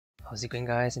How's it going,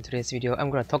 guys? In today's video, I'm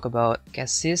gonna talk about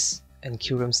Ghetsis and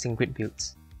Kyurem grid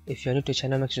builds. If you're new to the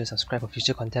channel, make sure to subscribe for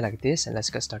future content like this, and let's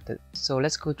get started. So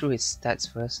let's go through his stats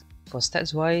first. For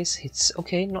stats wise, it's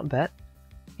okay, not bad.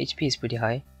 HP is pretty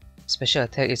high. Special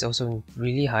attack is also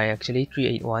really high actually,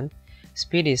 381.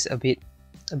 Speed is a bit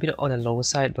on the lower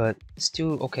side, but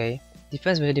still okay.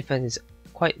 Defense is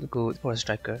quite good for a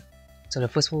striker. So the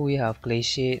first move we have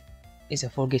Ghetsis. It's a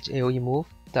 4 gauge AoE move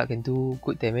that can do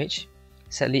good damage.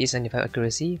 Sadly, it's 95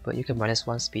 accuracy, but you can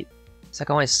 -1 speed.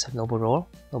 Second one is Noble Roll.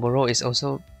 Noble Roll is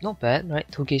also not bad, right?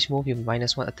 2 gauge move, you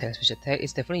 -1 attack and special attack.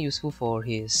 It's definitely useful for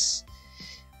his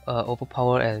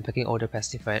overpower and pecking order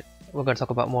passive, right? We're gonna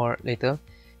talk about more later.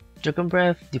 Dragon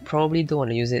Breath, you probably don't want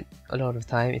to use it a lot of the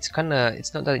time. It's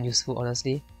not that useful,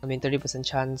 honestly. I mean, 30%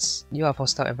 chance, you have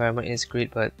hostile environment is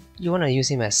great, but you want to use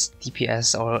him as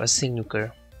DPS or a Sing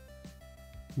Nuker.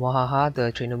 Mwahaha,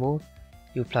 the trainer move,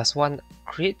 you +1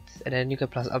 crit and then you can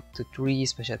plus up to 3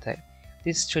 special attack.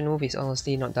 This trainer move is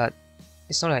honestly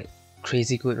it's not like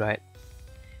crazy good, right?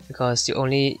 Because you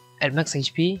only, at max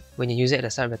HP, when you use it at the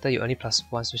start of battle, you only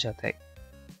 +1 special attack.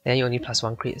 Then you only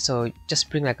 +1 crit, so just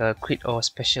bring like a crit or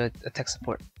special attack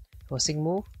support. For Sing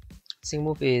move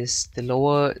is the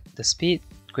lower the speed,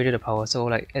 greater the power. So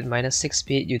like at -6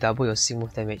 speed, you double your Sing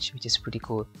move damage, which is pretty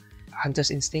cool.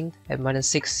 Hunter's Instinct, at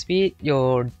 -6 speed,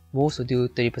 your moves will do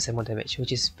 30% more damage,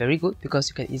 which is very good because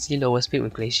you can easily lower speed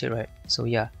with Glacier, right? So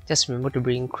yeah, just remember to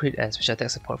bring crit and special attack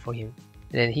support for him.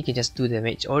 And then he can just do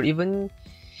damage, or even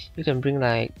you can bring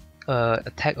like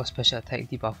attack or special attack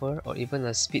debuffer, or even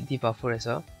a speed debuffer as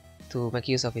well, to make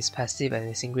use of his passive and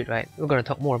his Sing grid, right? We're gonna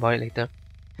talk more about it later.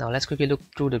 Now let's quickly look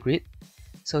through the grid.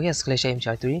 So here's Glacier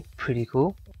MGR3, pretty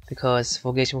cool, because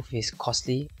 4 gauge move is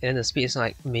costly, and then the speed is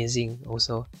like amazing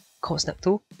also. Cold Snap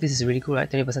 2, this is really cool, right?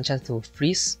 30% chance to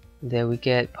freeze. Then we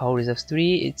get Power Reserves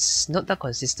 3, it's not that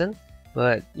consistent,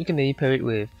 but you can maybe pair it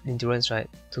with Endurance, right?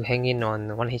 To hang in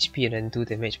on 1 HP and then do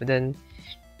damage, but then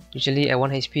usually at 1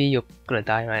 HP you're gonna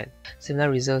die, right? Similar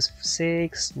Reserves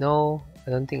 6, no, I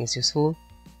don't think it's useful.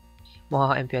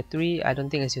 Mwahaha MPR 3, I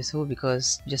don't think it's useful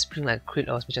because just bring like crit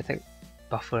or special attack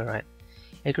buffer, right?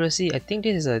 Accuracy, I think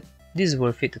this is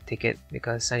worth it to take it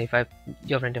because you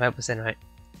have 95%, right?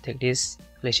 Take this,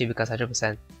 Glacier becomes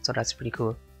 100%, so that's pretty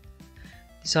cool.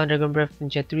 This one, Dragon Breath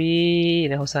Ninja 3,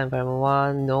 and then Hostile Environment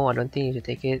 1, no, I don't think you should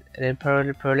take it. And then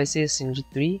Paralysis Ninja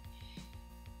 3,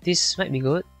 this might be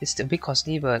good, it's a bit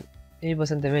costly, but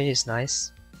 80% damage is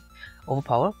nice.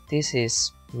 Overpower, this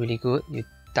is really good, you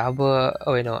double,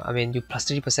 you plus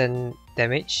 30%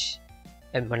 damage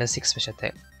and -6 special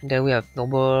attack. And then we have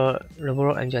Noble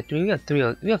Roll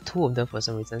MGR3, we have 2 of them for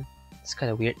some reason, it's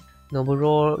kind of weird. Noble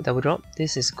Roll Double Drop,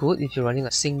 this is good if you're running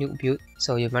a Sing Nuke build,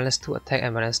 so you -2 attack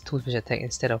and -2 special attack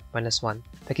instead of -1.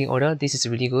 Pecking Order, this is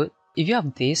really good. If you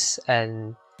have this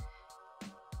and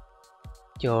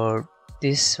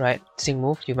this right Sing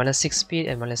move, you -6 speed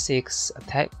and -6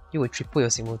 attack, you will triple your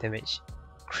Sing move damage.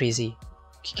 Crazy.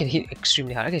 You can hit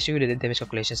extremely hard. I can show you the damage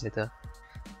calculations later.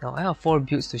 Now I have 4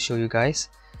 builds to show you guys.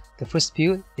 The first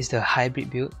build is the hybrid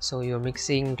build, so you're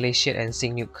mixing Glacier and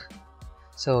Sing Nuke.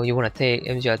 So you want to take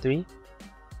MGR3,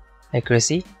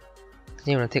 Accuracy,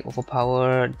 then you want to take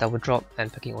Overpower, Double Drop,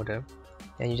 and Pecking Order.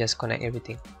 And you just connect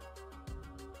everything.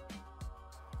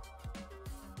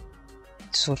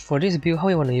 So for this build, how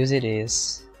you want to use it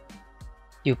is,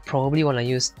 you probably want to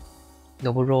use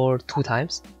Noble Roll 2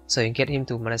 times, so you get him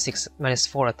to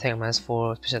 -4 attack,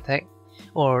 -4 special attack.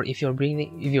 Or if you're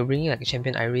bringing like a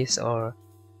Champion Iris or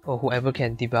whoever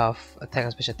can debuff attack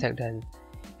and special attack, then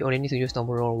you only need to use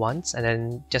Noble Roll once and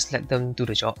then just let them do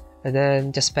the job. And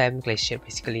then just spam Glacier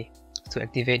basically to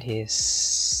activate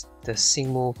the Sing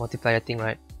move multiplier thing,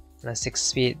 right? -6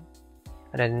 speed.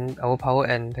 And then Overpower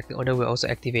and Pecking Order will also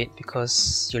activate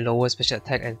because you lower special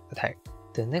attack and attack.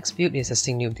 The next build is a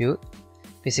Sing Nuke build.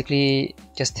 Basically,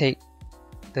 just take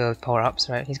the power-ups,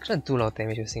 right? He's gonna do a lot of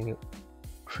damage with Sing Nuke.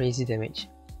 Crazy damage.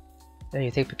 Then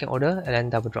you take Pecking Order and then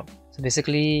Double Drop. So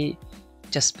basically,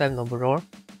 just spam Noble Roll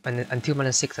until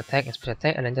 -6 attack and special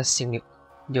attack, and then just Sing Nuke.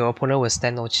 Your opponent won't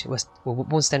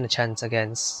stand a chance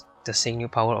against the Sing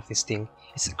Nuke power of this thing.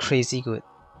 It's crazy good.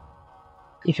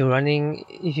 If you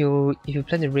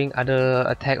plan to bring other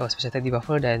attack or special attack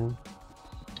debuffer, then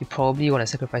you probably want to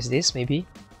sacrifice this maybe,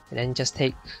 and then just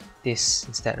take this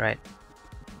instead, right?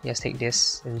 Just take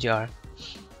this MGR.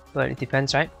 But it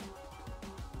depends, right?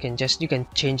 You can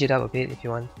change it up a bit if you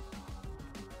want.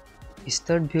 His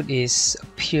third build is a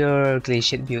pure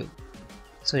Glacier build.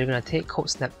 So you're gonna take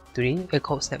Cold Snap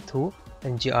 2,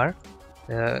 MGR,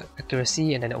 the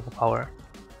Accuracy, and then Overpower.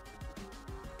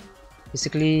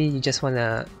 Basically, you just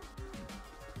wanna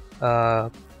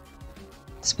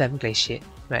spam Glacier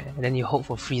right? And then you hope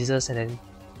for freezes and then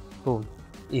boom,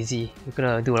 easy. You're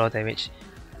gonna do a lot of damage.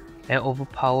 And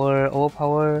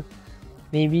overpower,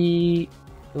 maybe,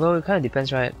 well, it kind of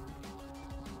depends, right?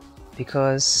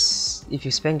 Because if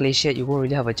you spend Glaciate, you won't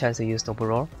really have a chance to use Noble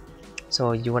Roar.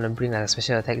 So you want to bring like a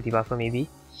special attack debuffer maybe.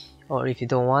 Or if you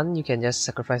don't want, you can just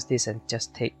sacrifice this and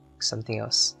just take something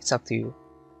else. It's up to you.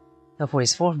 Now for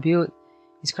his 4th build,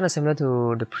 it's kind of similar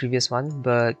to the previous one,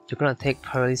 but you're gonna take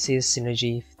Paralysis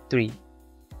Synergy 3.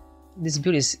 This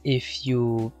build is if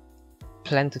you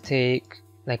plan to take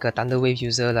like a Thunder Wave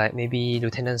user like maybe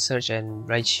Lieutenant Surge and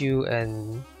Raichu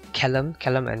and Callum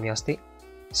and Meowstic.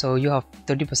 So you have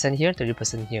 30% here,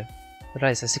 30% here. But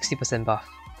that is a 60% buff.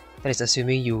 That is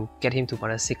assuming you get him to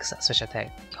 -6 special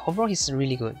attack. Overall, he's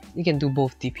really good. He can do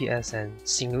both DPS and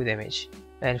single damage.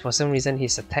 And for some reason,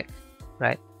 his attack,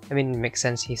 right? I mean, it makes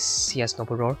sense, he has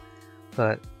Noble Roar,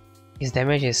 but his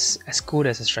damage is as good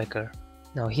as a striker.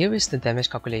 Now here is the damage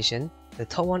calculation. The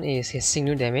top one is his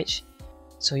single damage.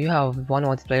 So you have one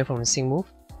multiplier from the Sing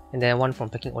move, and then one from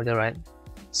pecking order, right?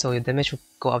 So your damage will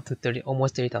go up to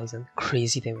almost 30,000.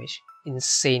 Crazy damage.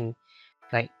 Insane.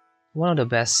 Like, one of the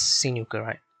best Sing nuker,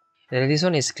 right? And then this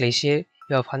one is Glaciate.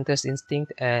 You have Hunter's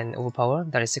Instinct and Overpower.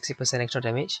 That is 60% extra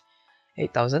damage.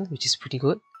 8,000, which is pretty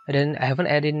good. And then I haven't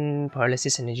added in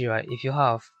Paralysis Energy, right? If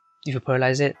you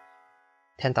paralyze it,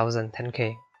 10,000,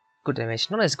 10k. Good damage.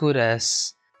 Not as good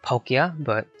as Palkia,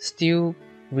 but still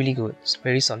really good. It's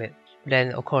very solid.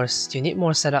 Then of course, you need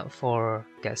more setup for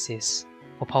Ghetsis.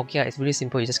 For Palkia, it's really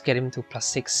simple. You just get him to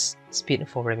 +6 speed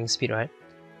for ramming speed, right?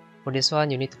 For this one,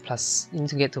 you need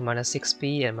to get to -6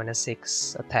 speed and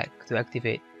 -6 attack to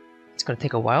activate. It's gonna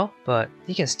take a while, but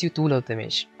he can still do a lot of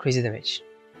damage. Crazy damage.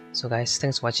 So guys,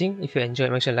 thanks for watching. If you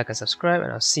enjoyed, make sure to like and subscribe,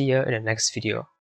 and I'll see you in the next video.